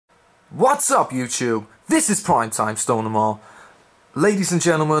What's up, YouTube? This is Primetime Stone'em. Ladies and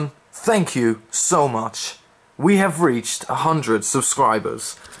gentlemen, thank you so much. We have reached 100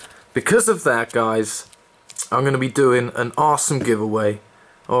 subscribers. Because of that, guys, I'm going to be doing an awesome giveaway.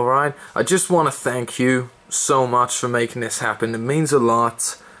 Alright? I just want to thank you so much for making this happen. It means a lot.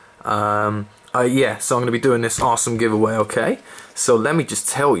 So I'm going to be doing this awesome giveaway, okay? So let me just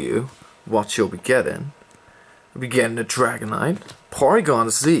tell you what you'll be getting. You'll be getting a Dragonite, Porygon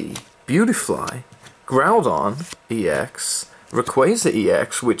Z, Beautifly, Groudon EX, Rayquaza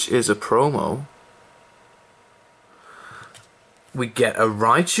EX, which is a promo. We get a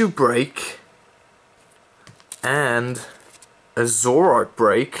Raichu break and a Zoroark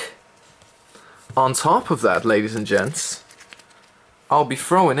break. On top of that, ladies and gents, I'll be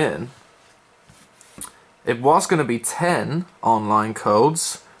throwing in, it was going to be 10 online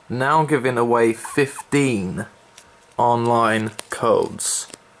codes, now I'm giving away 15 online codes.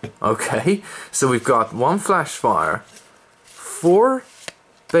 Okay, so we've got 1 Flash Fire, 5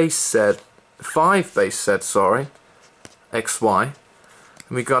 base set, XY, and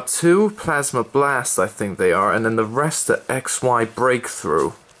we got 2 Plasma Blast, I think they are, and then the rest are XY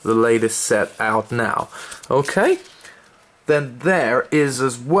Breakthrough, the latest set out now. Okay, then there is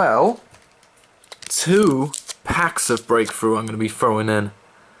as well 2 packs of Breakthrough I'm going to be throwing in.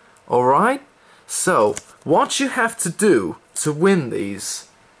 Alright, so what you have to do to win these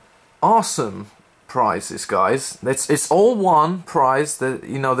awesome prizes, guys, it's all one prize. That,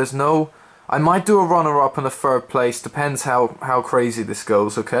 you know, there's no, I might do a runner-up and a third place, depends how crazy this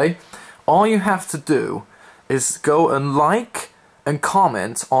goes, okay? All you have to do is go and like and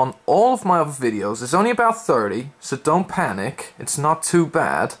comment on all of my other videos. There's only about 30, so don't panic, it's not too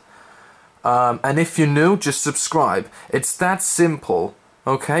bad. And if you're new, just subscribe. It's that simple,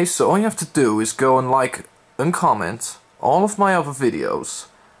 okay? So all you have to do is go and like and comment all of my other videos.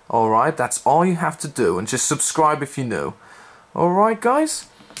 Alright, that's all you have to do, and just subscribe if you're new. Alright, guys?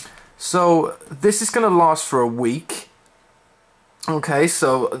 So, this is going to last for a week. Okay,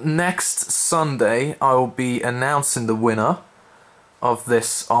 so next Sunday, I will be announcing the winner of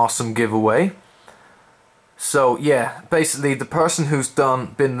this awesome giveaway. So, yeah, basically, the person who's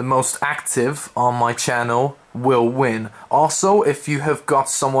been the most active on my channel will win. Also, if you have got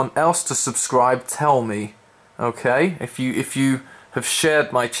someone else to subscribe, tell me. Okay? If you have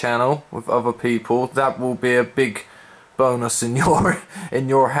shared my channel with other people, that will be a big bonus in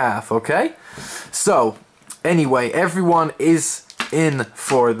your half, okay? So, anyway, everyone is in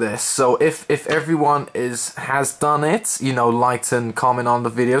for this. So if everyone has done it, you know, liked and comment on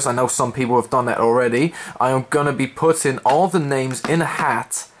the videos, I know some people have done that already, I am gonna be putting all the names in a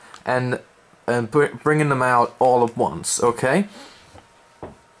hat and bringing them out all at once, okay?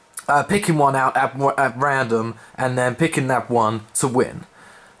 Picking one out at random and then picking that one to win.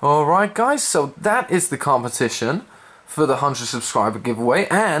 Alright, guys, so that is the competition for the 100 subscriber giveaway,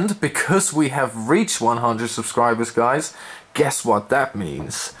 and because we have reached 100 subscribers, guys, guess what that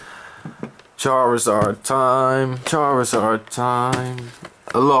means? Charizard time, Charizard time.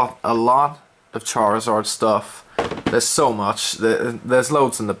 A lot of Charizard stuff. There's so much. There's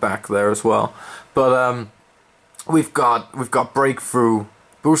loads in the back there as well. But we've got Breakthrough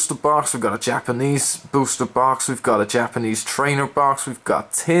booster box, we've got a Japanese booster box, we've got a Japanese trainer box, we've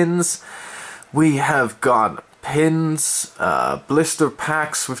got tins, we have got pins, blister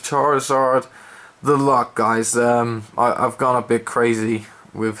packs with Charizard, the lot, guys. I've gone a bit crazy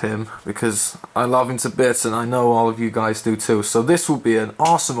with him because I love him to bits, and I know all of you guys do too. So this will be an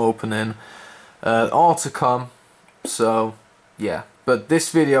awesome opening, all to come. So yeah. But this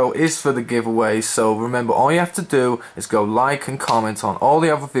video is for the giveaway, so remember, all you have to do is go like and comment on all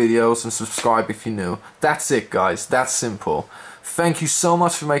the other videos and subscribe if you're new. That's it, guys. That's simple. Thank you so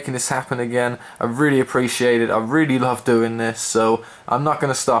much for making this happen again. I really appreciate it. I really love doing this, so I'm not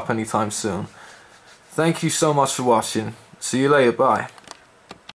going to stop anytime soon. Thank you so much for watching. See you later. Bye.